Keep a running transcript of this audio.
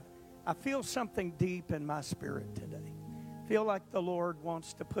I feel something deep in my spirit today. I feel like the Lord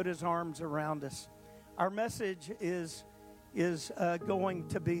wants to put His arms around us. Our message is going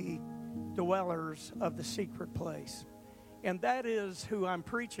to be dwellers of the secret place. And that is who I'm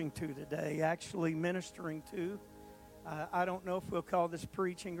preaching to today, actually ministering to. I don't know if we'll call this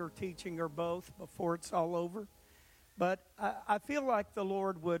preaching or teaching or both before it's all over. But I feel like the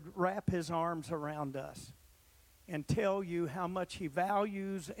Lord would wrap His arms around us and tell you how much He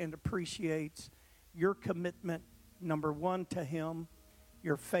values and appreciates your commitment, number one, to Him,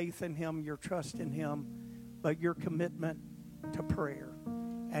 your faith in Him, your trust in Him, but your commitment to prayer.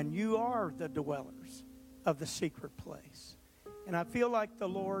 And you are the dwellers of the secret place. And I feel like the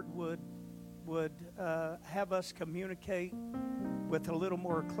Lord would have us communicate with a little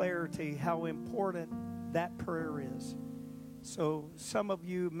more clarity how important that prayer is. So some of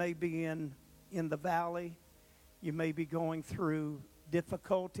you may be in the valley. You may be going through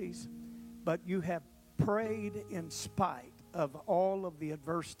difficulties, but you have prayed in spite of all of the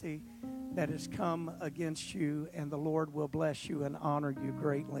adversity that has come against you, and the Lord will bless you and honor you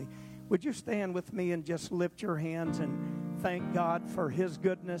greatly. Would you stand with me and just lift your hands and thank God for His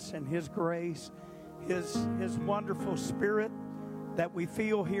goodness and His grace, His wonderful Spirit that we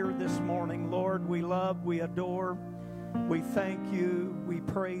feel here this morning. Lord, we love, we adore, we thank you, we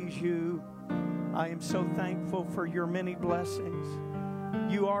praise you. I am so thankful for your many blessings.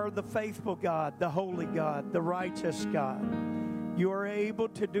 You are the faithful God, the holy God, the righteous God. You are able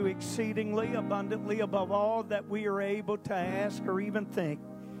to do exceedingly abundantly above all that we are able to ask or even think,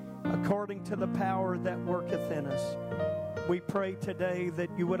 according to the power that worketh in us. We pray today that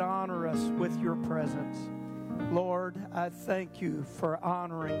you would honor us with your presence. Lord, I thank you for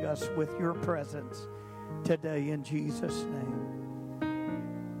honoring us with your presence today in Jesus' name.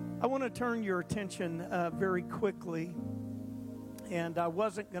 I want to turn your attention very quickly, and I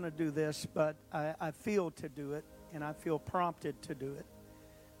wasn't going to do this, but I feel to do it, and I feel prompted to do it.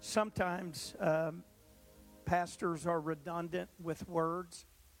 Sometimes pastors are redundant with words,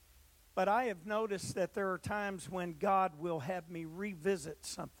 but I have noticed that there are times when God will have me revisit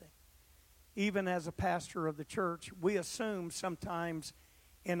something. Even as a pastor of the church, we assume sometimes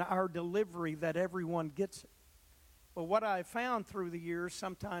in our delivery that everyone gets it. But what I found through the years,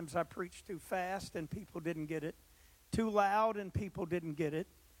 sometimes I preached too fast and people didn't get it, too loud and people didn't get it,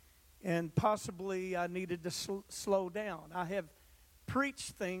 and possibly I needed to slow down. I have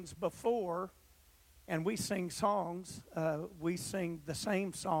preached things before, and we sing songs. We sing the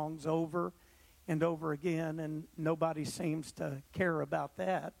same songs over and over again, and nobody seems to care about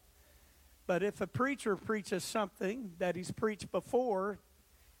that. But if a preacher preaches something that he's preached before,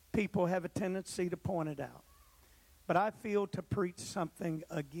 people have a tendency to point it out. But I feel to preach something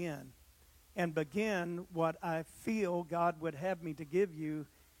again and begin what I feel God would have me to give you.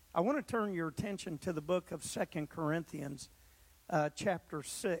 I want to turn your attention to the book of 2 Corinthians chapter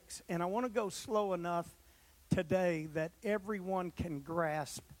 6. And I want to go slow enough today that everyone can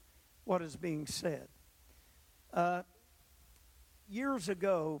grasp what is being said. Years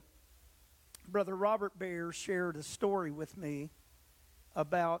ago, Brother Robert Baer shared a story with me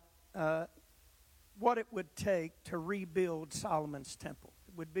about what it would take to rebuild Solomon's temple.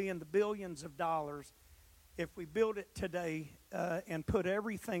 It would be in the billions of dollars if we built it today and put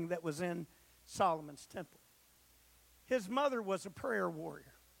everything that was in Solomon's temple. His mother was a prayer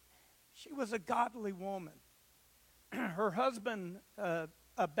warrior. She was a godly woman. Her husband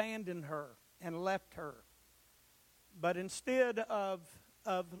abandoned her and left her. But instead of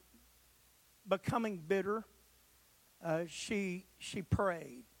becoming bitter, she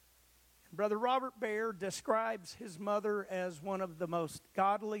prayed. Brother Robert Baer describes his mother as one of the most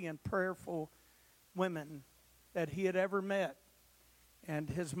godly and prayerful women that he had ever met. And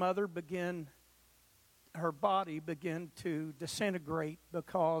his mother her body began to disintegrate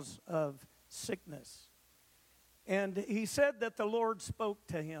because of sickness. And he said that the Lord spoke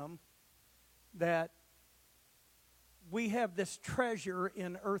to him that we have this treasure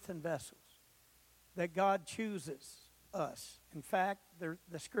in earthen vessels, that God chooses us. In fact,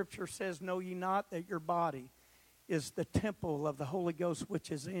 the scripture says, "Know ye not that your body is the temple of the Holy Ghost which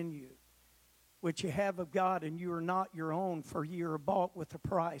is in you, which ye have of God, and you are not your own, for ye are bought with a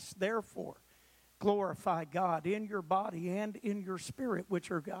price. Therefore, glorify God in your body and in your spirit,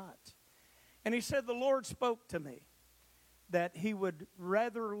 which are God's." And he said, the Lord spoke to me that he would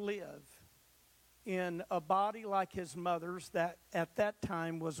rather live in a body like his mother's that at that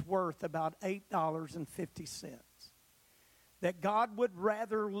time was worth about $8.50. That God would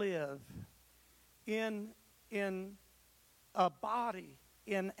rather live in a body,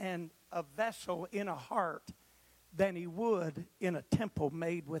 in a vessel, in a heart than he would in a temple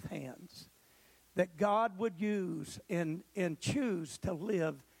made with hands. That God would use and choose to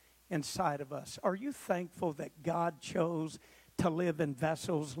live inside of us. Are you thankful that God chose to live in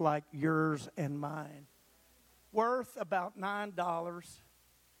vessels like yours and mine? Worth about $9,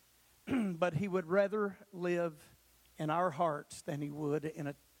 but he would rather live in our hearts than he would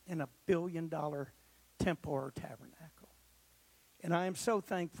in a billion-dollar temple or tabernacle. And I am so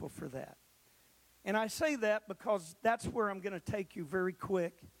thankful for that. And I say that because that's where I'm going to take you very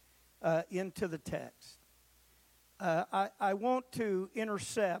quick into the text. I want to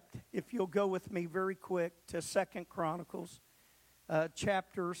intercept, if you'll go with me very quick, to 2 Chronicles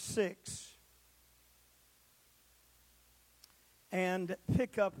chapter 6. And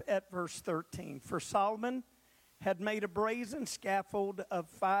pick up at verse 13. For Solomon had made a brazen scaffold of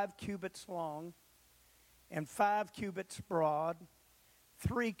 5 cubits long and 5 cubits broad,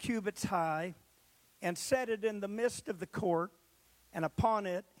 3 cubits high, and set it in the midst of the court, and upon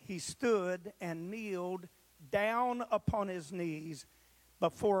it he stood and kneeled down upon his knees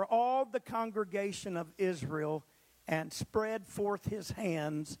before all the congregation of Israel, and spread forth his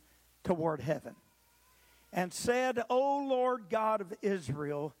hands toward heaven, and said, O Lord God of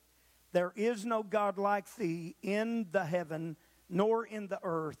Israel, there is no God like thee in the heaven nor in the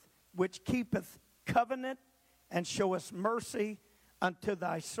earth, which keepeth covenant and showeth mercy unto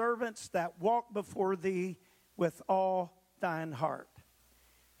thy servants that walk before thee with all thine heart.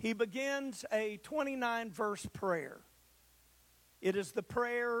 He begins a 29-verse prayer. It is the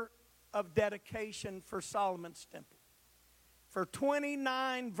prayer of dedication for Solomon's temple. For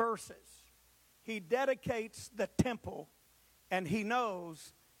 29 verses, he dedicates the temple, and he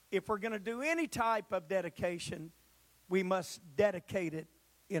knows if we're going to do any type of dedication, we must dedicate it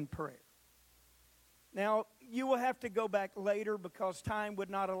in prayer. Now, you will have to go back later because time would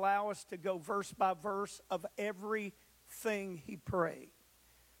not allow us to go verse by verse of everything he prayed.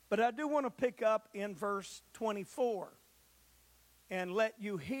 But I do want to pick up in verse 24 and let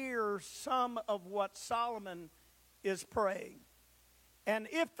you hear some of what Solomon is praying. And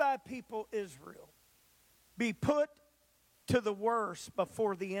if thy people Israel be put to the worse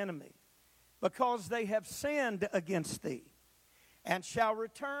before the enemy, because they have sinned against thee, and shall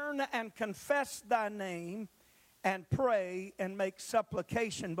return and confess thy name, and pray and make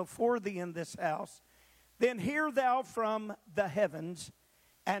supplication before thee in this house, then hear thou from the heavens,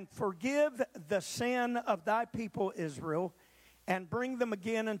 and forgive the sin of thy people Israel, and bring them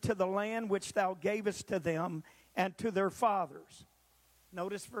again into the land which thou gavest to them and to their fathers.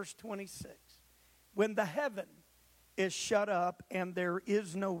 Notice verse 26. When the heaven is shut up and there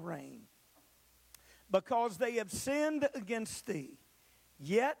is no rain, because they have sinned against thee,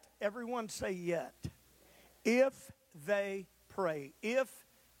 yet, everyone say yet, if they pray. If,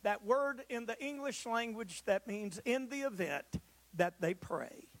 that word in the English language, that means in the event that they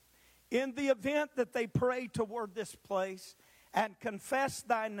pray. In the event that they pray toward this place and confess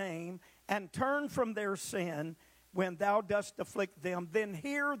thy name and turn from their sin when thou dost afflict them, then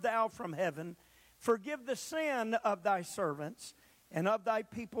hear thou from heaven, forgive the sin of thy servants and of thy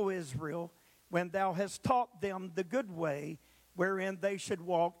people Israel, when thou hast taught them the good way wherein they should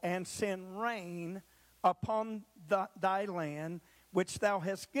walk, and send rain upon thy land, which thou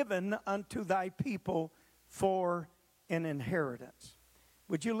hast given unto thy people for an inheritance.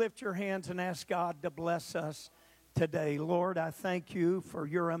 Would you lift your hands and ask God to bless us today? Lord, I thank you for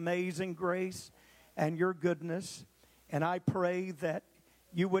your amazing grace and your goodness, and I pray that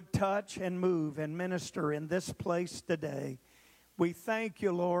you would touch and move and minister in this place today. We thank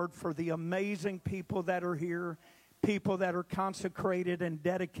you, Lord, for the amazing people that are here, people that are consecrated and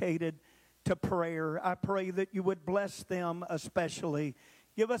dedicated to prayer. I pray that you would bless them especially.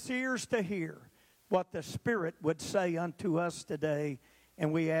 Give us ears to hear what the Spirit would say unto us today,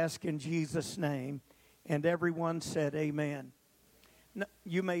 and we ask in Jesus' name. And everyone said amen.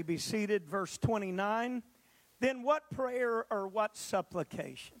 You may be seated. Verse 29. Then what prayer or what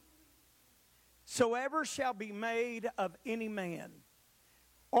supplication soever shall be made of any man,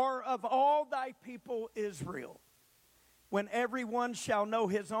 or of all thy people Israel, when everyone shall know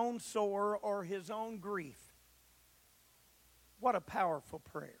his own sore or his own grief. What a powerful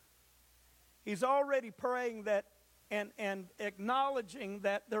prayer. He's already praying that and acknowledging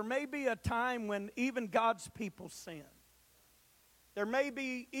that there may be a time when even God's people sin. There may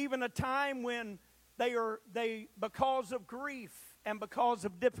be even a time when they because of grief and because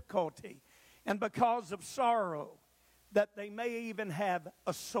of difficulty and because of sorrow, that they may even have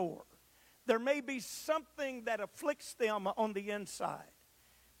a sore. There may be something that afflicts them on the inside.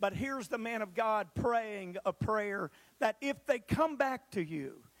 But here's the man of God praying a prayer that if they come back to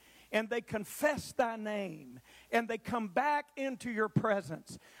you, and they confess thy name, and they come back into your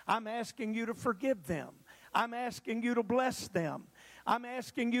presence, I'm asking you to forgive them. I'm asking you to bless them. I'm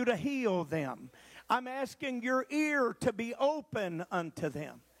asking you to heal them. I'm asking your ear to be open unto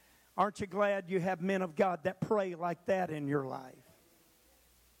them. Aren't you glad you have men of God that pray like that in your life?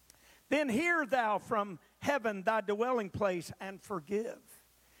 Then hear thou from heaven thy dwelling place, and forgive,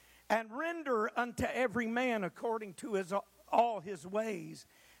 and render unto every man according to all his ways,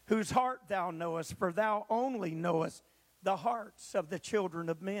 whose heart thou knowest, for thou only knowest the hearts of the children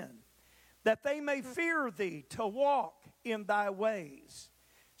of men, that they may fear thee to walk in thy ways,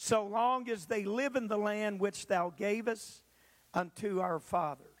 so long as they live in the land which thou gavest unto our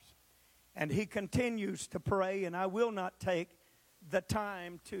fathers. And he continues to pray, and I will not take the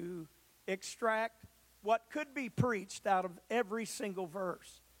time to extract what could be preached out of every single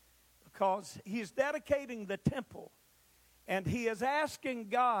verse, because he's dedicating the temple, and he is asking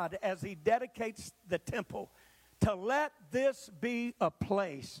God, as he dedicates the temple, to let this be a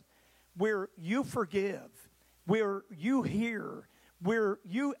place where you forgive, where you hear, where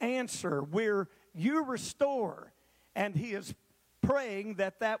you answer, where you restore. And he is praying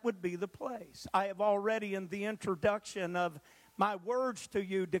that that would be the place. I have already, in the introduction of my words to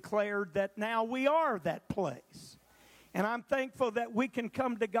you, declared that now we are that place. And I'm thankful that we can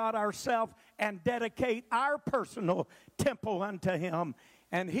come to God ourselves and dedicate our personal temple unto him.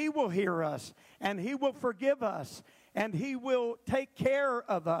 And he will hear us, and he will forgive us, and he will take care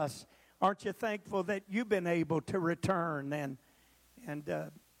of us. Aren't you thankful that you've been able to return and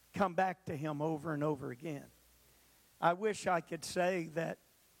come back to him over and over again? I wish I could say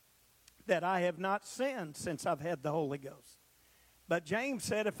that I have not sinned since I've had the Holy Ghost. But James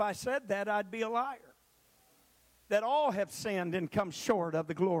said if I said that, I'd be a liar. That all have sinned and come short of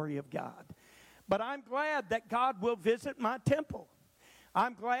the glory of God. But I'm glad that God will visit my temple.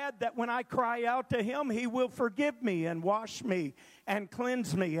 I'm glad that when I cry out to him, he will forgive me and wash me and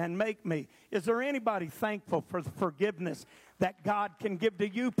cleanse me and make me. Is there anybody thankful for the forgiveness that God can give to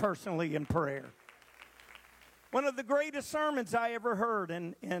you personally in prayer? One of the greatest sermons I ever heard,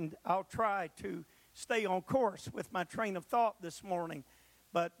 and I'll try to stay on course with my train of thought this morning,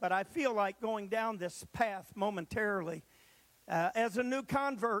 but I feel like going down this path momentarily. As a new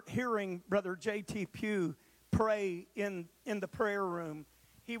convert, hearing Brother J.T. Pugh pray in the prayer room,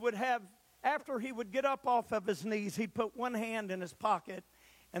 he would have, after he would get up off of his knees, he'd put one hand in his pocket,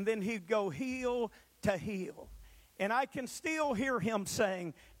 and then he'd go heel to heel. And I can still hear him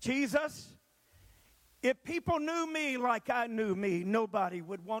saying, Jesus, if people knew me like I knew me, nobody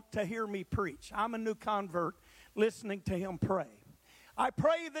would want to hear me preach. I'm a new convert listening to him pray. I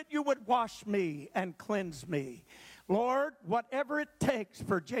pray that you would wash me and cleanse me. Lord, whatever it takes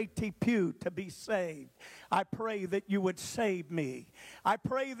for J.T. Pugh to be saved, I pray that you would save me. I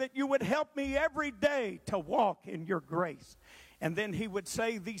pray that you would help me every day to walk in your grace. And then he would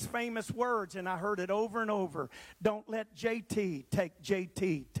say these famous words, and I heard it over and over. Don't let J.T. take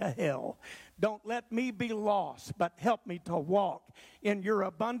J.T. to hell. Don't let me be lost, but help me to walk in your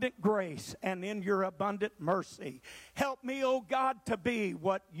abundant grace and in your abundant mercy. Help me, oh God, to be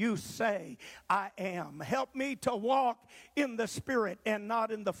what you say I am. Help me to walk in the Spirit and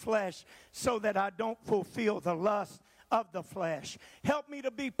not in the flesh, so that I don't fulfill the lust of the flesh. Help me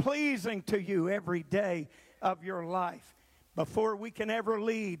to be pleasing to you every day of your life. Before we can ever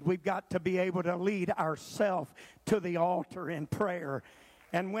lead, we've got to be able to lead ourselves to the altar in prayer.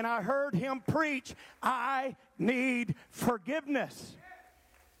 And when I heard him preach, I need forgiveness.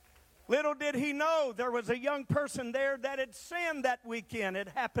 Little did he know there was a young person there that had sinned that weekend. It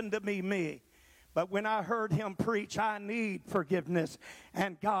happened to be me. But when I heard him preach, I need forgiveness,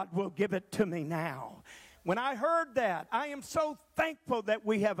 and God will give it to me now. When I heard that, I am so thankful that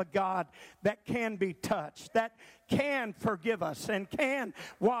we have a God that can be touched, that can forgive us and can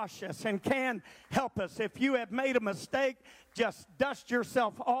wash us and can help us. If you have made a mistake, just dust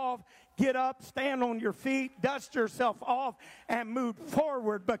yourself off, get up, stand on your feet, dust yourself off, and move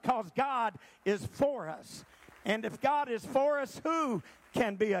forward, because God is for us. And if God is for us, who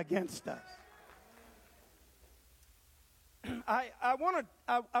can be against us? I want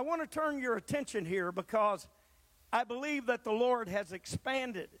to turn your attention here, because I believe that the Lord has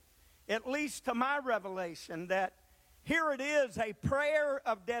expanded, at least to my revelation, that here it is, a prayer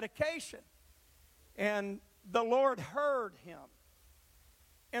of dedication. And the Lord heard him.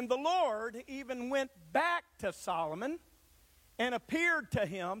 And the Lord even went back to Solomon and appeared to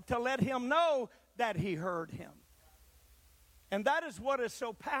him to let him know that he heard him. And that is what is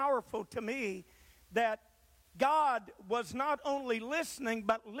so powerful to me, that God was not only listening,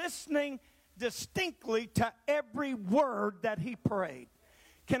 but listening distinctly to every word that he prayed.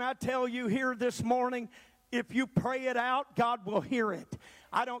 Can I tell you here this morning, if you pray it out, God will hear it.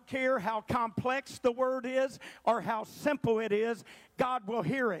 I don't care how complex the word is or how simple it is, God will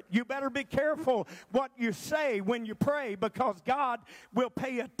hear it. You better be careful what you say when you pray, because God will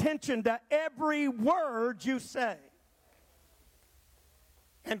pay attention to every word you say.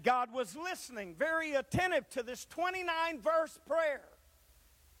 And God was listening, very attentive to this 29-verse prayer.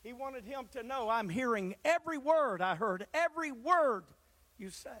 He wanted him to know, I'm hearing every word. I heard every word you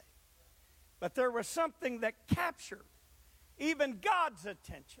say. But there was something that captured even God's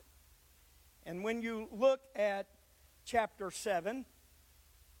attention. And when you look at chapter 7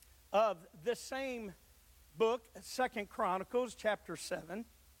 of the same book, 2 Chronicles chapter 7,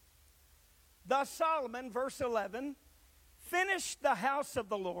 thus Solomon, verse 11, finished the house of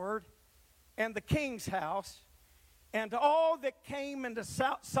the Lord and the king's house, and all that came into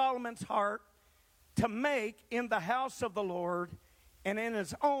Solomon's heart to make in the house of the Lord and in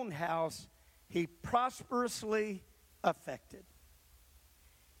his own house, he prosperously effected.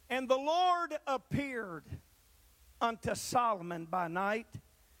 And the Lord appeared unto Solomon by night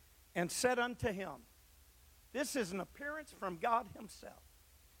and said unto him, this is an appearance from God himself.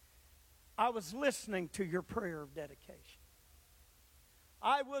 I was listening to your prayer of dedication.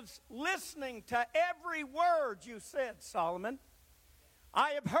 I was listening to every word you said, Solomon.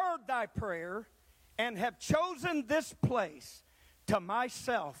 I have heard thy prayer and have chosen this place to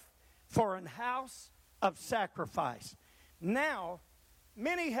myself for an house of sacrifice. Now,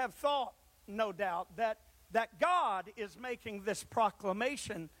 many have thought, no doubt, that God is making this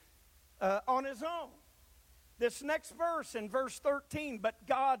proclamation on his own. This next verse, in verse 13, but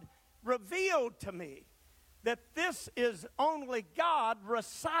God revealed to me that this is only God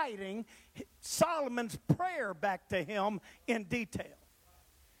reciting Solomon's prayer back to him in detail.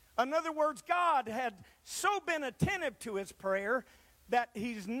 In other words, God had so been attentive to his prayer that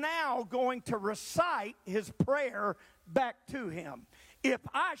he's now going to recite his prayer back to him. If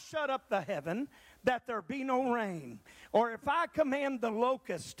I shut up the heaven, that there be no rain, or if I command the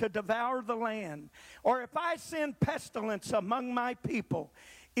locusts to devour the land, or if I send pestilence among my people,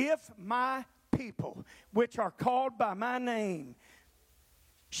 if my people, which are called by my name,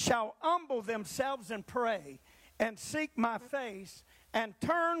 shall humble themselves and pray, and seek my face, and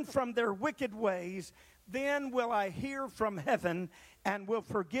turn from their wicked ways, then will I hear from heaven, and will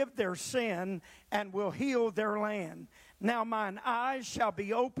forgive their sin, and will heal their land. Now mine eyes shall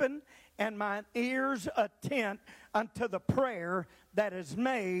be open, and mine ears attent unto the prayer that is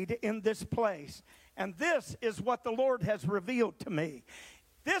made in this place. And this is what the Lord has revealed to me.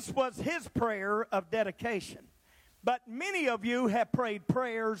 This was his prayer of dedication. But many of you have prayed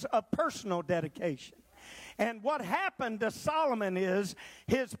prayers of personal dedication. And what happened to Solomon is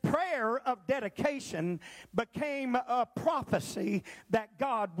his prayer of dedication became a prophecy that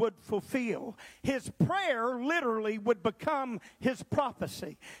God would fulfill. His prayer literally would become his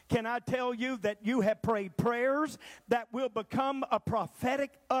prophecy. Can I tell you that you have prayed prayers that will become a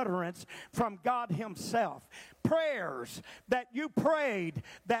prophetic utterance from God himself? Prayers that you prayed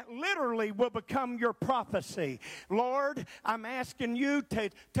that literally will become your prophecy. Lord, I'm asking you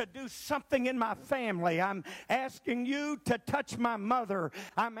to do something in my family. I'm asking you to touch my mother.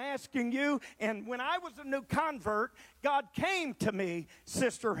 I'm asking you, and when I was a new convert, God came to me,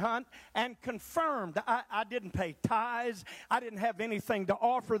 Sister Hunt, and confirmed. I didn't pay tithes. I didn't have anything to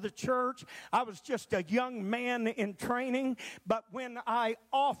offer the church. I was just a young man in training. But when I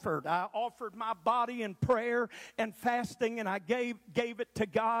offered my body in prayer and fasting, and I gave it to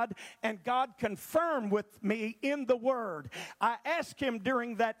God, and God confirmed with me in the Word. I asked him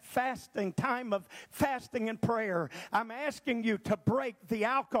during that fasting, time of fasting and prayer, I'm asking you to break the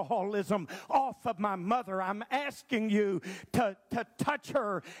alcoholism off of my mother. I'm asking you to touch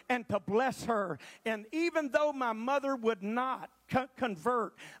her and to bless her. And even though my mother would not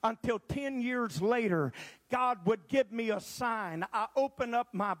convert until 10 years later, God would give me a sign. I opened up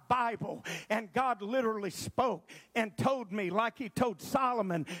my Bible, and God literally spoke and told me, like he told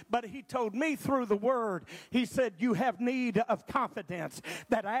Solomon, but he told me through the Word. He said, you have need of confidence,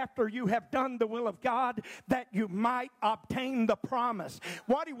 that after you have done the will of God, that you might obtain the promise.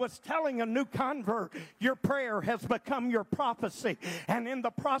 What he was telling a new convert, your prayer has become your prophecy. And in the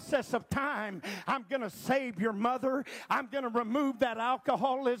process of time, I'm going to save your mother. I'm going to remove remove that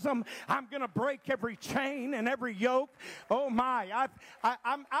alcoholism. I'm going to break every chain and every yoke. Oh my,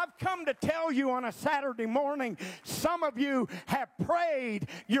 I've come to tell you on a Saturday morning, some of you have prayed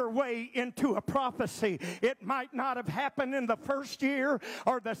your way into a prophecy. It might not have happened in the first year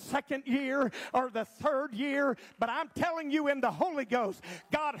or the second year or the third year, but I'm telling you in the Holy Ghost,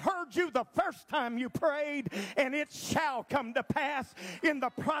 God heard you the first time you prayed, and it shall come to pass in the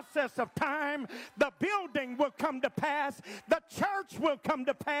process of time. The building will come to pass. The church will come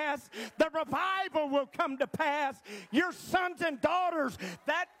to pass. The revival will come to pass. Your sons and daughters,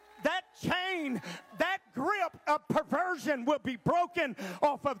 that chain, that grip of perversion will be broken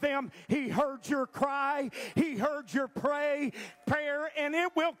off of them. He heard your cry. He heard your prayer, and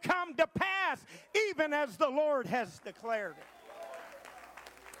it will come to pass even as the Lord has declared it.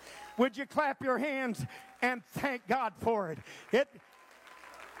 Would you clap your hands and thank God for it?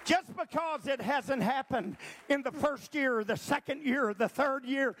 Just because it hasn't happened in the first year, the second year, the third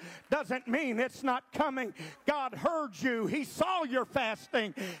year, doesn't mean it's not coming. God heard you. He saw your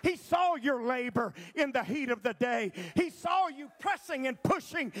fasting. He saw your labor in the heat of the day. He saw you pressing and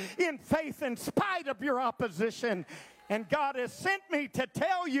pushing in faith in spite of your opposition. And God has sent me to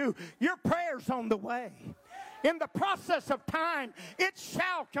tell you your prayer's on the way. In the process of time, it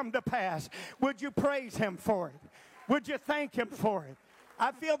shall come to pass. Would you praise Him for it? Would you thank Him for it?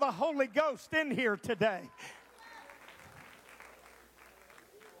 I feel the Holy Ghost in here today.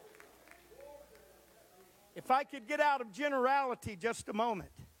 If I could get out of generality just a moment.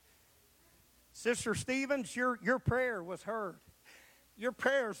 Sister Stevens, your prayer was heard. Your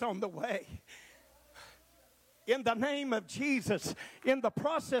prayer's on the way. In the name of Jesus, in the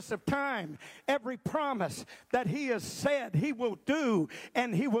process of time, every promise that He has said He will do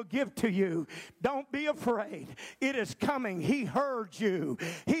and He will give to you, don't be afraid. It is coming. He heard you.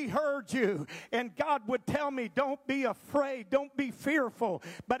 He heard you. And God would tell me, don't be afraid. Don't be fearful.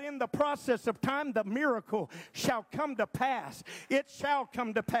 But in the process of time, the miracle shall come to pass. It shall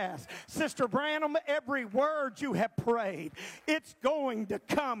come to pass. Sister Branham, every word you have prayed, it's going to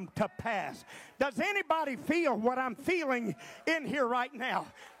come to pass. Does anybody feel what I'm feeling in here right now?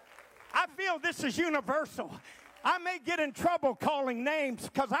 I feel this is universal. I may get in trouble calling names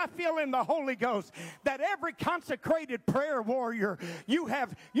because I feel in the Holy Ghost that every consecrated prayer warrior, you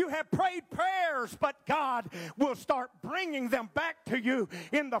have prayed prayers, but God will start bringing them back to you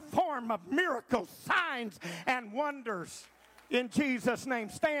in the form of miracles, signs, and wonders. In Jesus' name,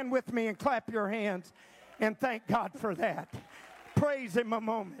 stand with me and clap your hands and thank God for that. Praise Him a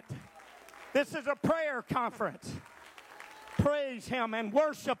moment. This is a prayer conference. Praise Him and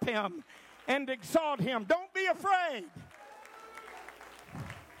worship Him and exalt Him. Don't be afraid.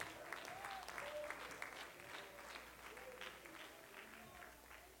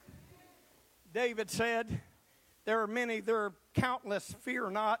 David said, there are countless fear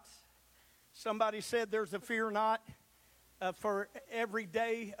nots. Somebody said there's a fear not for every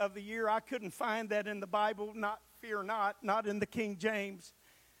day of the year. I couldn't find that in the Bible, not fear not in the King James.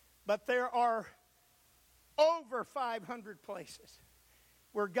 But there are over 500 places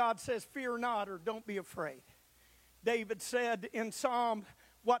where God says, fear not or don't be afraid. David said in Psalm,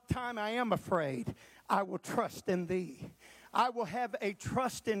 what time I am afraid, I will trust in Thee. I will have a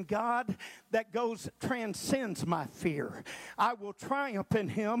trust in God that transcends my fear. I will triumph in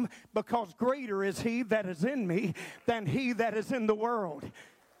Him because greater is He that is in me than he that is in the world.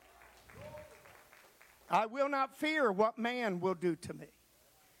 I will not fear what man will do to me.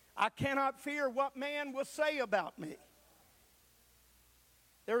 I cannot fear what man will say about me.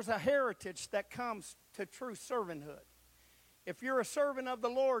 There's a heritage that comes to true servanthood. If you're a servant of the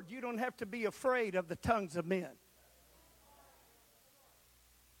Lord, you don't have to be afraid of the tongues of men.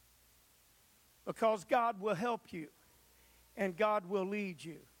 Because God will help you, and God will lead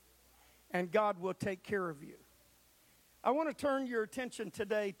you, and God will take care of you. I want to turn your attention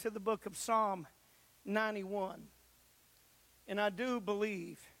today to the book of Psalm 91. And I do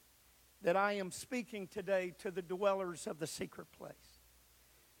believe that I am speaking today to the dwellers of the secret place.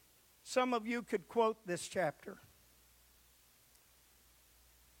 Some of you could quote this chapter.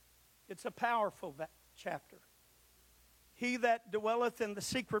 It's a powerful chapter. He that dwelleth in the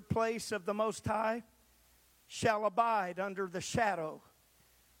secret place of the Most High shall abide under the shadow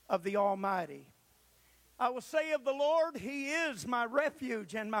of the Almighty. I will say of the Lord, He is my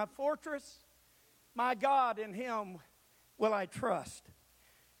refuge and my fortress. My God, in Him will I trust.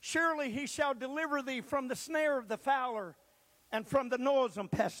 Surely He shall deliver thee from the snare of the fowler and from the noisome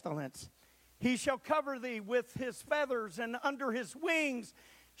pestilence. He shall cover thee with His feathers, and under His wings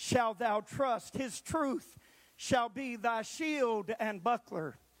shalt thou trust. His truth shall be thy shield and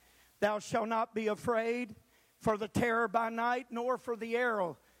buckler. Thou shalt not be afraid for the terror by night, nor for the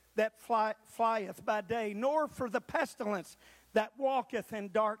arrow that flieth by day, nor for the pestilence that walketh in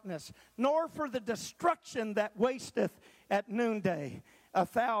darkness, nor for the destruction that wasteth at noonday.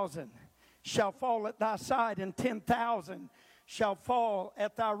 1,000 shall fall at thy side, and 10,000 shall fall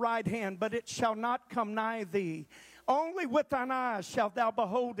at thy right hand, but it shall not come nigh thee. Only with thine eyes shalt thou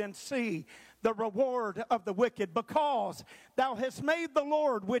behold and see the reward of the wicked, because thou hast made the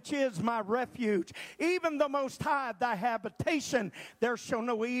Lord, which is my refuge, even the Most High, thy habitation. There shall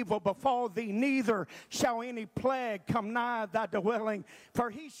no evil befall thee, neither shall any plague come nigh thy dwelling. For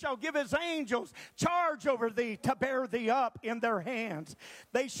he shall give his angels charge over thee to bear thee up in their hands.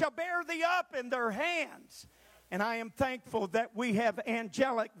 They shall bear thee up in their hands. And I am thankful that we have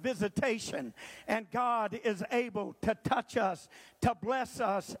angelic visitation, and God is able to touch us, to bless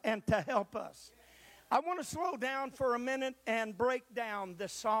us, and to help us. I want to slow down for a minute and break down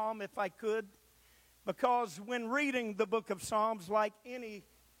this psalm if I could, because when reading the book of Psalms, like any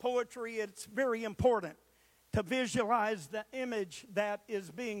poetry, it's very important to visualize the image that is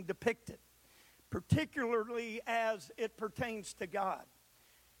being depicted, particularly as it pertains to God.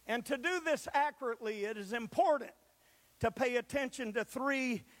 And to do this accurately, it is important to pay attention to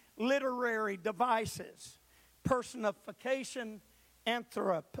three literary devices: personification,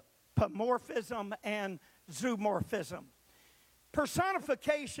 anthropomorphism, and zoomorphism.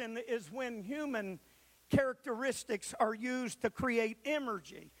 Personification is when human characteristics are used to create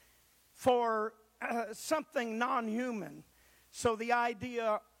imagery for something non-human, so the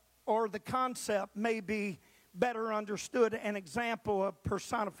idea or the concept may be better understood. An example of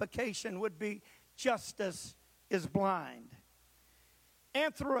personification would be justice is blind.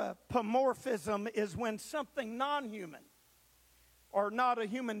 Anthropomorphism is when something non-human or not a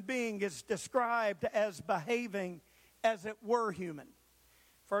human being is described as behaving as it were human.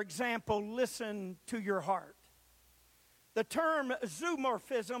 For example, listen to your heart. The term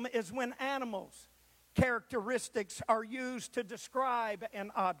zoomorphism is when animals' characteristics are used to describe an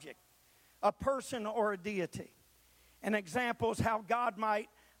object, a person, or a deity. An example is how God might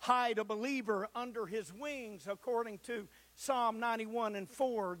hide a believer under his wings, according to Psalm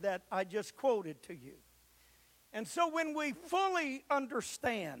 91:4 that I just quoted to you. And so when we fully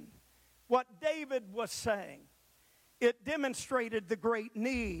understand what David was saying, it demonstrated the great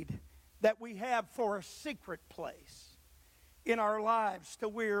need that we have for a secret place in our lives to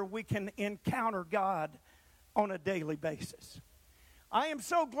where we can encounter God on a daily basis. I am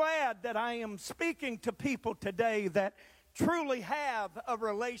so glad that I am speaking to people today that truly have a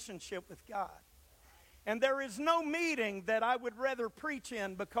relationship with God. And there is no meeting that I would rather preach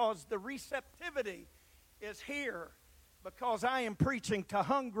in, because the receptivity is here, because I am preaching to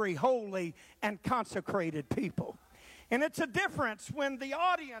hungry, holy, and consecrated people. And it's a difference when the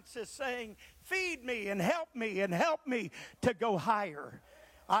audience is saying, feed me and help me to go higher.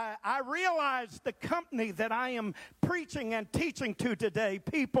 I realize the company that I am preaching and teaching to today,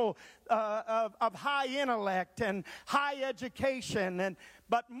 people of high intellect and high education,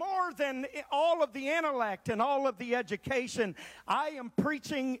 but more than all of the intellect and all of the education, I am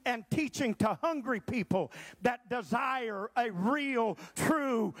preaching and teaching to hungry people that desire a real,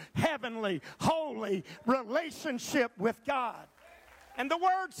 true, heavenly, holy relationship with God. And the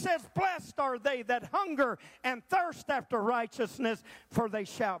word says, blessed are they that hunger and thirst after righteousness, for they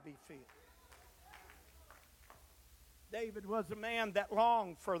shall be filled. David was a man that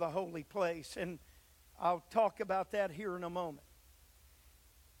longed for the holy place, and I'll talk about that here in a moment.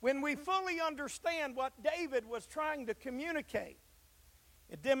 When we fully understand what David was trying to communicate,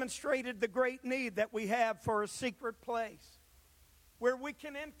 it demonstrated the great need that we have for a secret place where we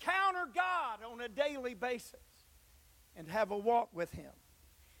can encounter God on a daily basis and have a walk with him.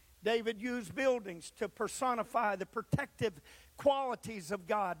 David used buildings to personify the protective qualities of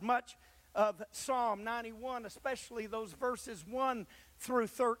God. Much of Psalm 91, especially those verses 1 through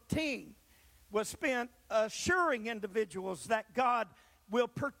 13, was spent assuring individuals that God will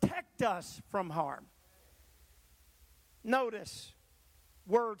protect us from harm. Notice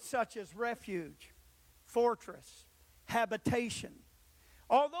words such as refuge, fortress, habitation.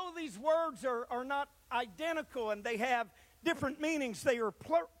 Although these words are not identical and they have different meanings, they are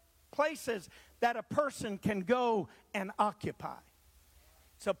places that a person can go and occupy.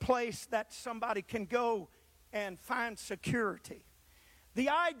 It's a place that somebody can go and find security. The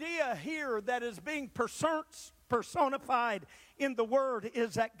idea here that is being personified in the word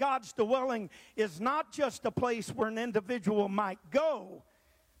is that God's dwelling is not just a place where an individual might go,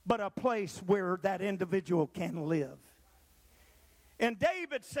 but a place where that individual can live. And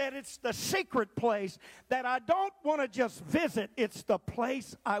David said, it's the secret place that I don't want to just visit. It's the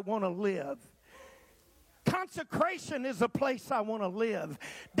place I want to live. Consecration is a place I want to live.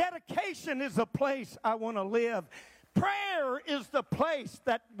 Dedication is a place I want to live. Prayer is the place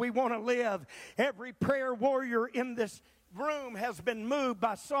that we want to live. Every prayer warrior in this room has been moved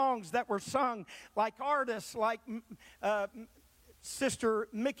by songs that were sung like artists like Sister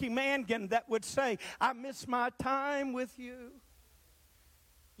Mickey Mangan that would say, I miss my time with you.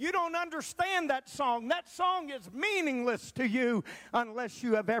 You don't understand that song. That song is meaningless to you unless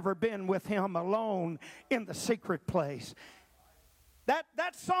you have ever been with Him alone in the secret place.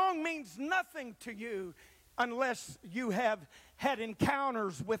 That song means nothing to you unless you have had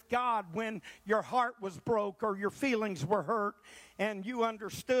encounters with God when your heart was broke or your feelings were hurt and you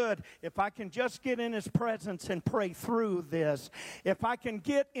understood, if I can just get in His presence and pray through this, if I can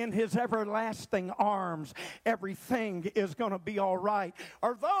get in His everlasting arms, everything is going to be all right.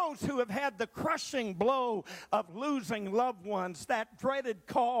 Or those who have had the crushing blow of losing loved ones, that dreaded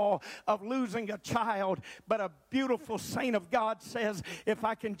call of losing a child, but a beautiful saint of God says, if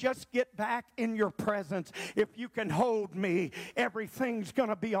I can just get back in your presence, if you can hold me, everything's going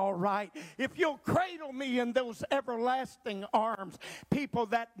to be all right. If you'll cradle me in those everlasting arms, people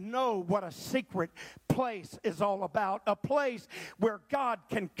that know what a secret place is all about, a place where God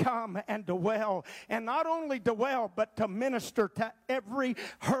can come and dwell, and not only dwell, but to minister to every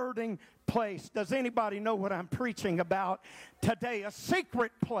hurting place. Does anybody know what I'm preaching about today? A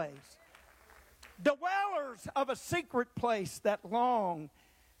secret place. Dwellers of a secret place that long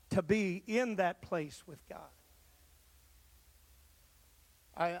to be in that place with God.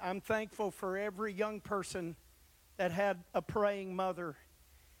 I'm thankful for every young person that had a praying mother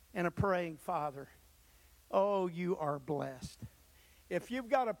and a praying father. Oh, you are blessed. If you've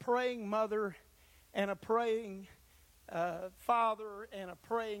got a praying mother and a praying father and a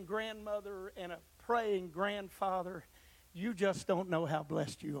praying grandmother and a praying grandfather, you just don't know how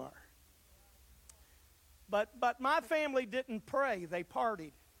blessed you are. But my family didn't pray, they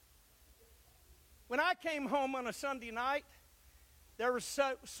partied. When I came home on a Sunday night, there was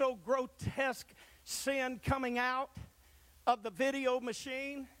so grotesque sin coming out of the video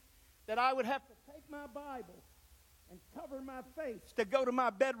machine that I would have to take my Bible and cover my face to go to my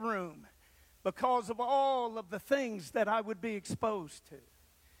bedroom because of all of the things that I would be exposed to.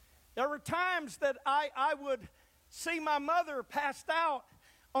 There were times that I would see my mother passed out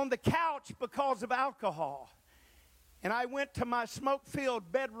on the couch because of alcohol. And I went to my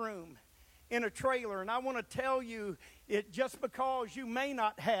smoke-filled bedroom in a trailer, and I want to tell you, just because you may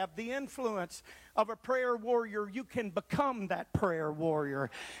not have the influence of a prayer warrior, you can become that prayer warrior,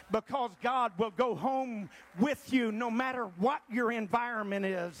 because God will go home with you no matter what your environment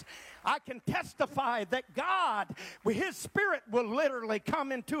is. I can testify that God, His Spirit will literally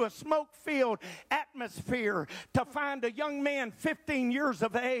come into a smoke-filled atmosphere to find a young man 15 years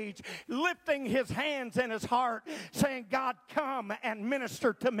of age lifting his hands and his heart saying, God, come and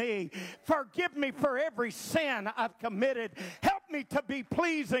minister to me. Forgive me for every sin I've committed. Help me to be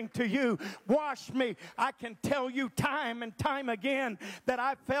pleasing to you. Wash me. I can tell you time and time again that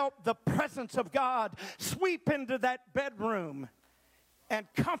I felt the presence of God sweep into that bedroom and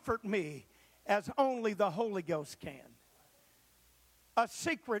comfort me as only the Holy Ghost can. A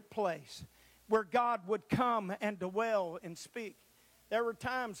secret place where God would come and dwell and speak. There were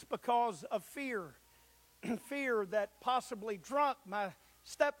times because of fear that possibly drunk my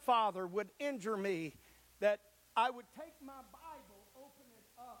stepfather would injure me, that I would take my Bible, open it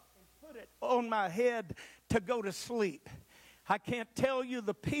up, and put it on my head to go to sleep. I can't tell you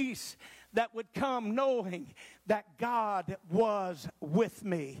the peace that would come knowing that God was with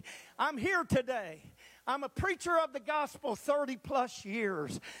me. I'm here today. I'm a preacher of the gospel 30 plus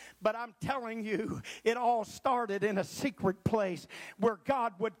years, but I'm telling you, it all started in a secret place where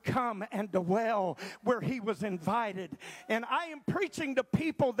God would come and dwell, where He was invited. And I am preaching to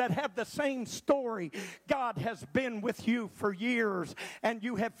people that have the same story. God has been with you for years, and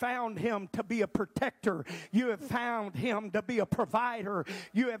you have found Him to be a protector. You have found Him to be a provider.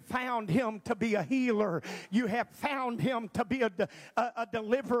 You have found Him to be a healer. You have found Him to be a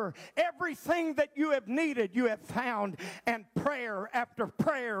deliverer. Everything that you have needed, you have found, and prayer after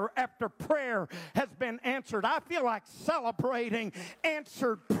prayer after prayer has been answered. I feel like celebrating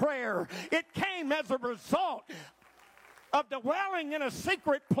answered prayer. It came as a result of dwelling in a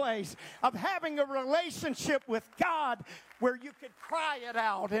secret place, of having a relationship with God where you could cry it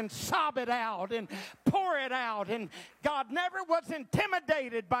out and sob it out and pour it out. And God never was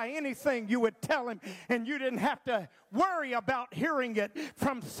intimidated by anything you would tell Him, and you didn't have to worry about hearing it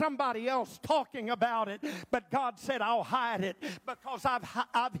from somebody else talking about it. But God said, I'll hide it because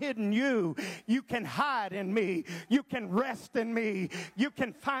I've hidden you. You can hide in me. You can rest in me. You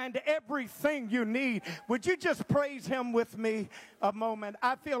can find everything you need. Would you just praise him with me a moment?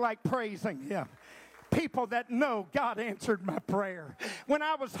 I feel like praising him. People that know God answered my prayer. When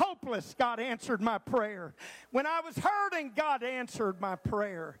I was hopeless, God answered my prayer. When I was hurting, God answered my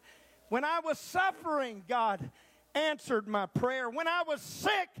prayer. When I was suffering, God answered my prayer. When I was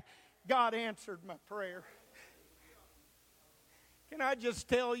sick, God answered my prayer. Can I just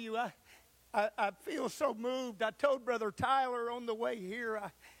tell you, I feel so moved. I told Brother Tyler on the way here,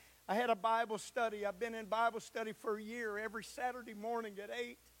 I had a Bible study. I've been in Bible study for a year, every Saturday morning at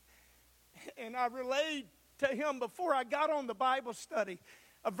 8. And I relayed to him before I got on the Bible study,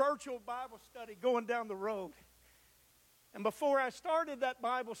 a virtual Bible study going down the road. And before I started that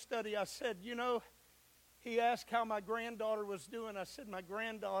Bible study, I said, you know, he asked how my granddaughter was doing. I said, my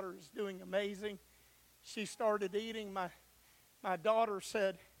granddaughter is doing amazing. She started eating. My daughter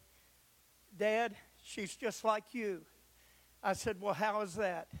said, Dad, she's just like you. I said, well, how is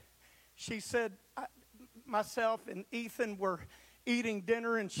that? She said, myself and Ethan were eating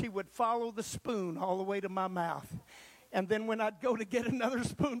dinner, and she would follow the spoon all the way to my mouth. And then when I'd go to get another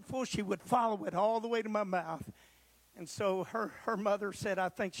spoonful, she would follow it all the way to my mouth. And so her mother said, I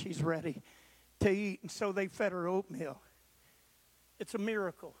think she's ready to eat. And so they fed her oatmeal. It's a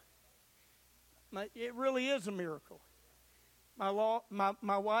miracle. It really is a miracle.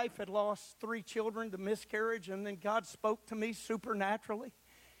 My wife had lost 3 children to miscarriage, and then God spoke to me supernaturally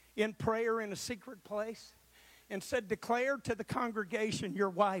in prayer in a secret place and said, declare to the congregation your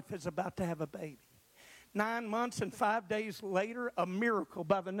wife is about to have a baby. 9 months and 5 days later, a miracle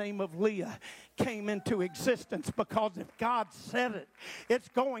by the name of Leah came into existence, because if God said it, it's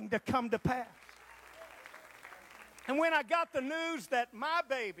going to come to pass. And when I got the news that my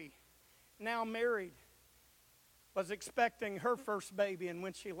baby, now married, was expecting her first baby, and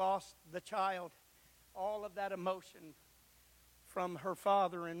when she lost the child, all of that emotion from her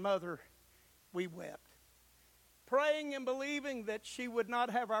father and mother, we wept. Praying and believing that she would not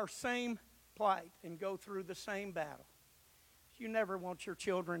have our same plight and go through the same battle. You never want your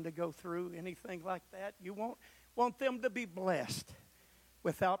children to go through anything like that. You want them to be blessed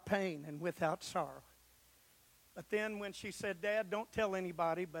without pain and without sorrow. But then when she said, Dad, don't tell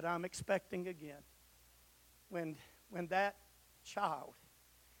anybody, but I'm expecting again. When that child,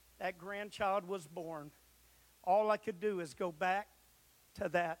 that grandchild was born, all I could do is go back to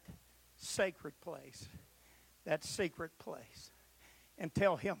that sacred place, that secret place, and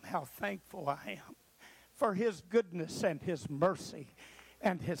tell him how thankful I am for his goodness and his mercy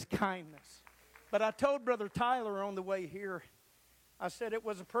and his kindness. But I told Brother Tyler on the way here, I said it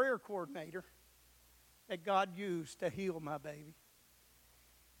was a prayer coordinator that God used to heal my baby.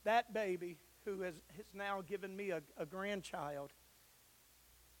 That baby who has now given me a grandchild.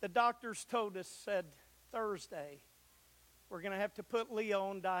 The doctors told us, said Thursday, we're going to have to put Leah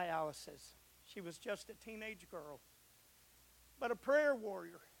on dialysis. She was just a teenage girl. But a prayer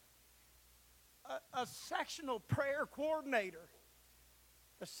warrior, a sectional prayer coordinator,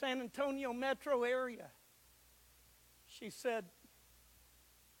 the San Antonio metro area. She said,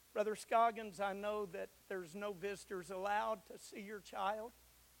 Brother Scoggins, I know that there's no visitors allowed to see your child.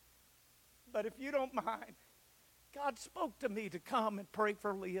 But if you don't mind, God spoke to me to come and pray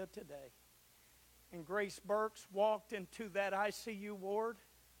for Leah today. And Grace Burks walked into that ICU ward,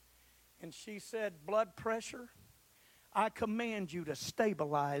 and she said, blood pressure, I command you to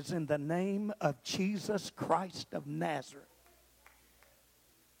stabilize in the name of Jesus Christ of Nazareth.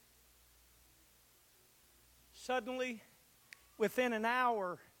 Suddenly, within an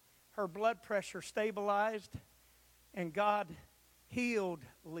hour, her blood pressure stabilized, and God healed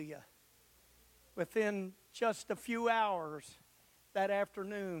Leah. Within just a few hours that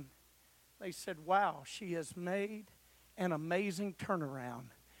afternoon, they said, wow, she has made an amazing turnaround.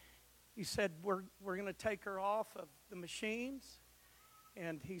 He said, we're going to take her off of the machines.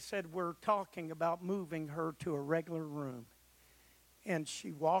 And he said, we're talking about moving her to a regular room. And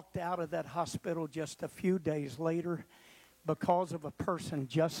she walked out of that hospital just a few days later because of a person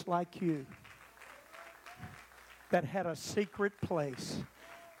just like you that had a secret place,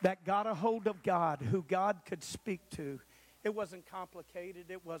 that got a hold of God, who God could speak to. It wasn't complicated.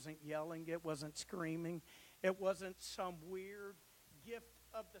 It wasn't yelling. It wasn't screaming. It wasn't some weird gift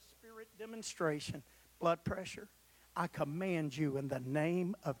of the Spirit demonstration. Blood pressure, I command you in the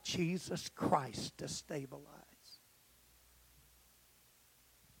name of Jesus Christ to stabilize.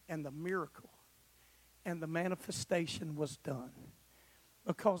 And the miracle and the manifestation was done,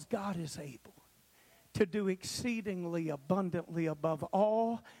 because God is able to do exceedingly abundantly above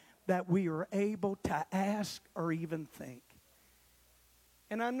all that we are able to ask or even think.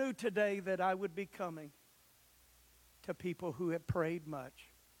 And I knew today that I would be coming to people who have prayed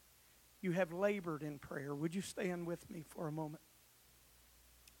much. You have labored in prayer. Would you stand with me for a moment?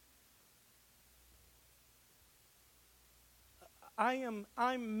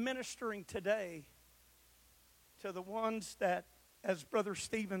 I'm ministering today to the ones that, as Brother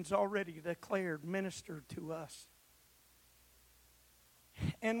Stevens already declared, ministered to us.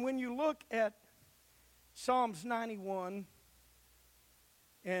 And when you look at Psalms 91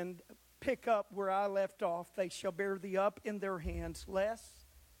 and pick up where I left off, they shall bear thee up in their hands, lest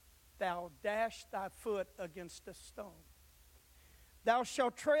thou dash thy foot against a stone. Thou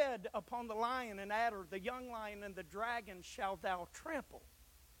shalt tread upon the lion and adder, the young lion and the dragon shalt thou trample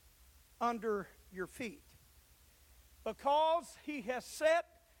under your feet. Because he has set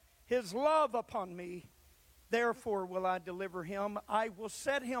his love upon me, therefore will I deliver him. I will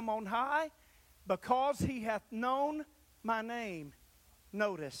set him on high, because he hath known my name.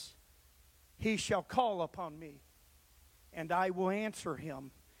 Notice, he shall call upon me, and I will answer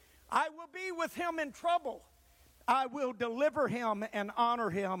him. I will be with him in trouble. I will deliver him and honor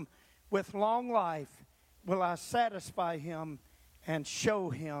him. With long life will I satisfy him and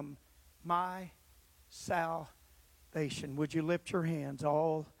show him my salvation. Would you lift your hands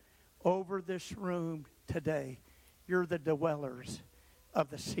all over this room today? You're the dwellers of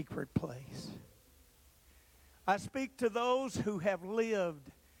the secret place. I speak to those who have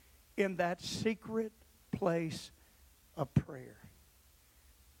lived in that secret place of prayer.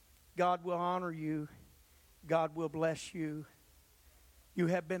 God will honor you. God will bless you. You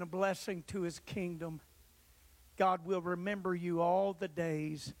have been a blessing to his kingdom. God will remember you all the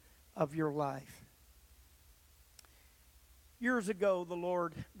days of your life. Years ago, the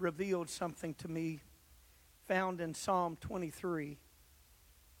Lord revealed something to me found in Psalm 23.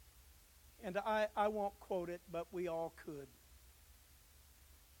 And I won't quote it, but we all could.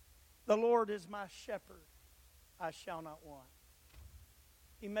 The Lord is my shepherd, I shall not want.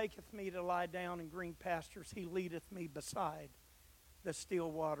 He maketh me to lie down in green pastures. He leadeth me beside the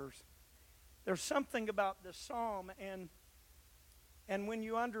still waters. There's something about this psalm, and when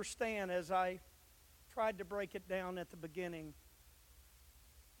you understand, as I tried to break it down at the beginning,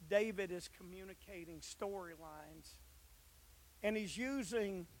 David is communicating storylines, and he's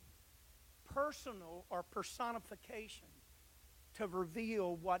using personal or personification to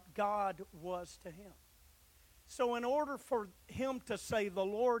reveal what God was to him. So in order for him to say, the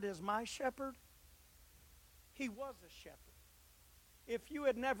Lord is my shepherd, he was a shepherd. If you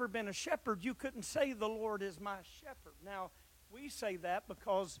had never been a shepherd, you couldn't say, the Lord is my shepherd. Now, we say that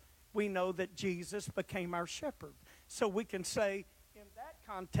because we know that Jesus became our shepherd. So we can say, in that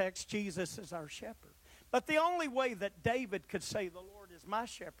context, Jesus is our shepherd. But the only way that David could say, the Lord is my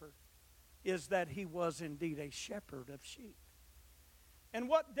shepherd, is that he was indeed a shepherd of sheep. And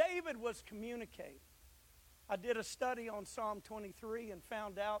what David was communicating, I did a study on Psalm 23 and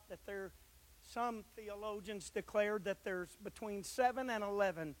found out that some theologians declared that there's between 7 and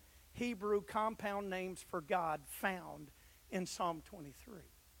 11 Hebrew compound names for God found in Psalm 23.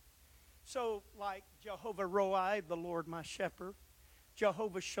 So like Jehovah Roi, the Lord my shepherd,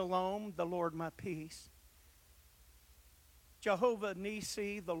 Jehovah Shalom, the Lord my peace, Jehovah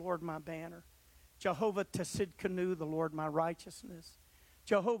Nisi, the Lord my banner, Jehovah Tsidkenu, the Lord my righteousness,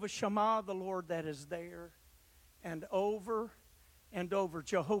 Jehovah Shammah, the Lord that is there, and over,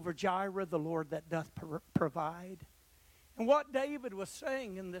 Jehovah Jireh, the Lord that doth provide. And what David was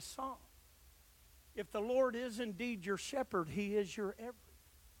saying in this song, if the Lord is indeed your shepherd, he is your everything.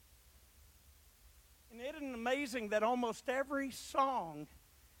 And isn't it amazing that almost every song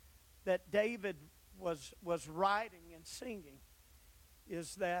that David was writing and singing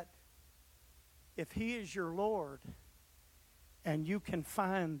is that if he is your Lord and you can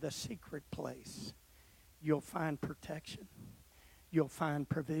find the secret place, you'll find protection. You'll find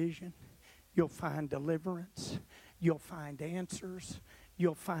provision. You'll find deliverance. You'll find answers.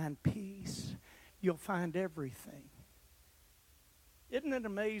 You'll find peace. You'll find everything. Isn't it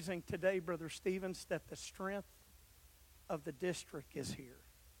amazing today, Brother Stevens, that the strength of the district is here?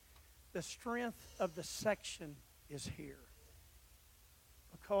 The strength of the section is here.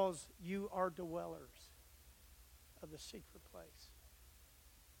 Because you are dwellers of the secret place.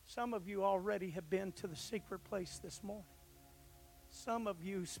 Some of you already have been to the secret place this morning. Some of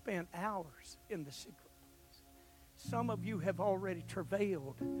you spent hours in the secret place. Some of you have already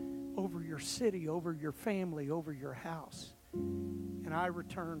travailed over your city, over your family, over your house. And I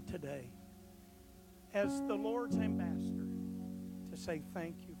return today as the Lord's ambassador to say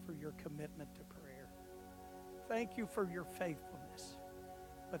thank you for your commitment to prayer. Thank you for your faithfulness.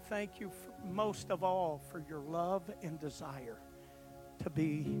 But thank you most of all for your love and desire to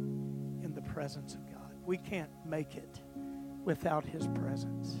be in the presence of God. We can't make it without His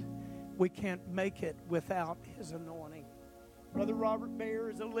presence. We can't make it without His anointing. Brother Robert Baer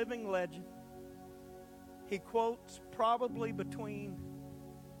is a living legend. He quotes probably between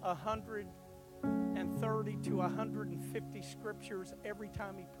 130 to 150 scriptures every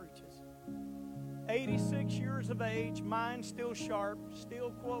time he preaches. 86 years of age, mind still sharp, still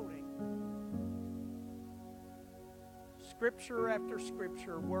quoting. Scripture after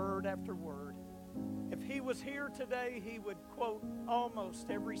scripture, word after word. If he was here today, he would quote almost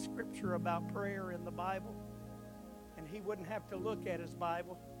every scripture about prayer in the Bible, and he wouldn't have to look at his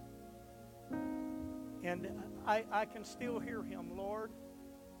Bible. And I can still hear him, Lord,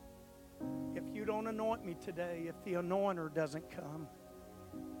 if you don't anoint me today, if the anointer doesn't come,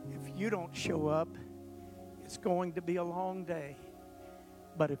 if you don't show up, it's going to be a long day.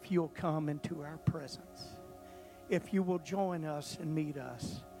 But if you'll come into our presence, if you will join us and meet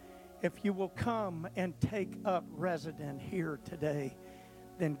us, if you will come and take up resident here today,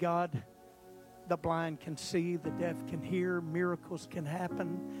 then God, the blind can see, the deaf can hear, miracles can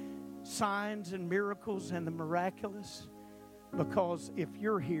happen, signs and miracles and the miraculous. Because if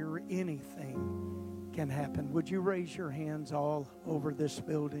you're here, anything can happen. Would you raise your hands all over this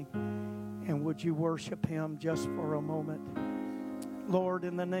building? And would you worship Him just for a moment? Lord,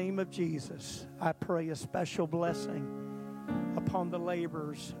 in the name of Jesus, I pray a special blessing upon the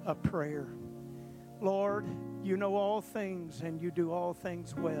laborers of prayer. Lord, you know all things and you do all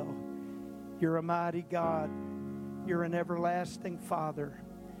things well. You're a mighty God. You're an everlasting Father.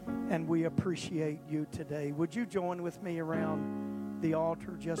 And we appreciate you today. Would you join with me around the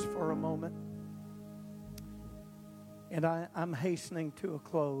altar just for a moment? And I'm hastening to a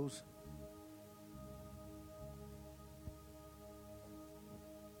close.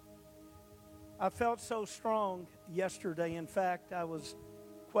 I felt so strong yesterday. In fact, I was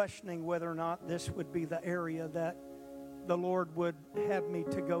questioning whether or not this would be the area that the Lord would have me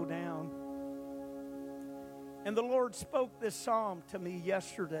to go down. And the Lord spoke this psalm to me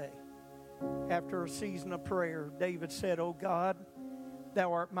yesterday after a season of prayer. David said, "O God,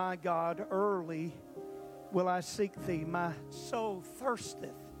 thou art my God, early will I seek thee. My soul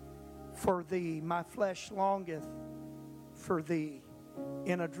thirsteth for thee, my flesh longeth for thee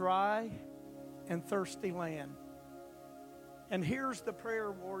in a dry and thirsty land." And here's the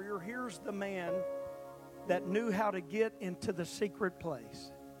prayer warrior, here's the man that knew how to get into the secret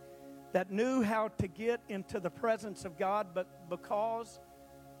place, that knew how to get into the presence of God, but because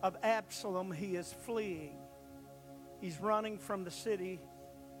of Absalom, he is fleeing. He's running from the city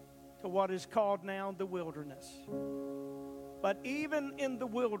to what is called now the wilderness. But even in the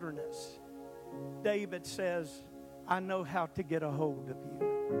wilderness, David says, I know how to get a hold of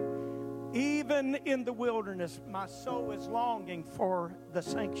you. Even in the wilderness, my soul is longing for the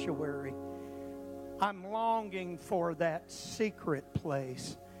sanctuary. I'm longing for that secret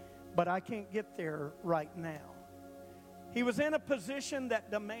place. But I can't get there right now. He was in a position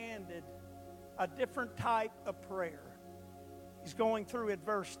that demanded a different type of prayer. He's going through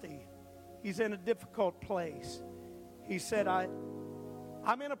adversity. He's in a difficult place. He said,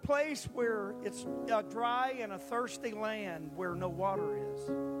 I'm in a place where it's a dry and a thirsty land where no water is.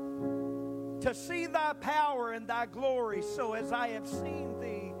 To see thy power and thy glory, so as I have seen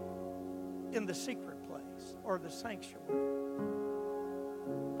thee in the secret place or the sanctuary.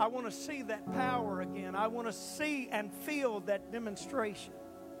 I want to see that power again. I want to see and feel that demonstration.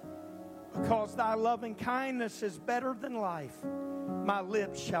 Because thy loving kindness is better than life, my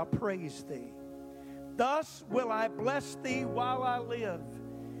lips shall praise thee. Thus will I bless thee while I live.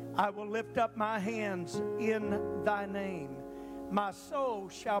 I will lift up my hands in thy name. My soul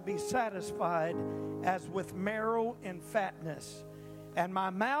shall be satisfied as with marrow and fatness. And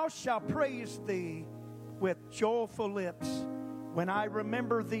my mouth shall praise thee with joyful lips. When I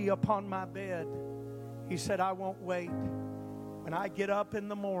remember thee upon my bed, he said, I won't wait. When I get up in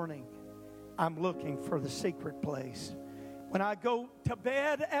the morning, I'm looking for the secret place. When I go to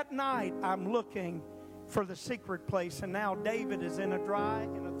bed at night, I'm looking for the secret place. And now David is in a dry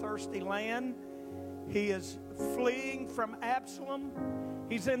and a thirsty land. He is fleeing from Absalom.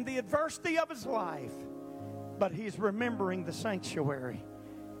 He's in the adversity of his life, but he's remembering the sanctuary.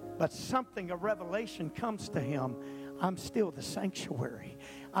 But something, a revelation comes to him. I'm still the sanctuary.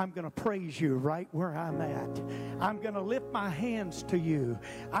 I'm going to praise you right where I'm at. I'm going to lift my hands to you.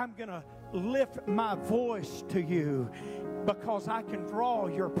 I'm going to lift my voice to you because I can draw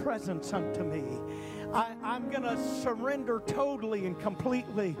your presence unto me. I'm going to surrender totally and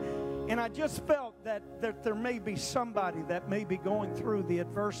completely And I just felt that there may be somebody that may be going through the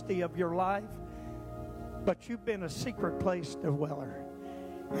adversity of your life, but you've been a secret place dweller.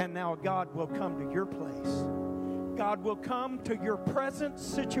 And now God will come to your place. God will come to your present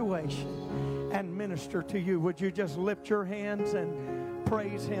situation and minister to you. Would you just lift your hands and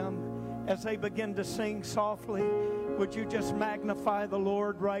praise Him as they begin to sing softly? Would you just magnify the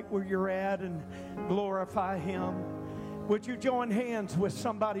Lord right where you're at and glorify Him? Would you join hands with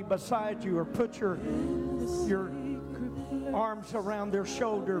somebody beside you, or put your arms around their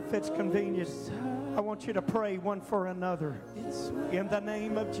shoulder if it's convenient? I want you to pray one for another. In the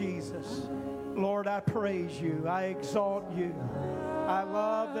name of Jesus. Lord, I praise you. I exalt you. I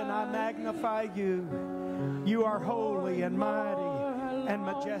love and I magnify you. You are holy and mighty and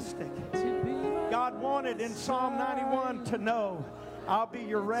majestic. God wanted in Psalm 91 to know, I'll be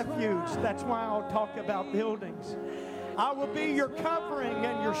your refuge. That's why I'll talk about buildings. I will be your covering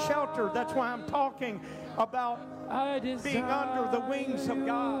and your shelter. That's why I'm talking about being under the wings of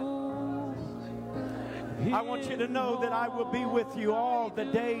God. I want you to know that I will be with you all the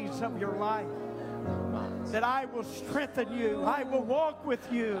days of your life. That I will strengthen you. I will walk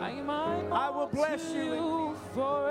with you. I will bless you.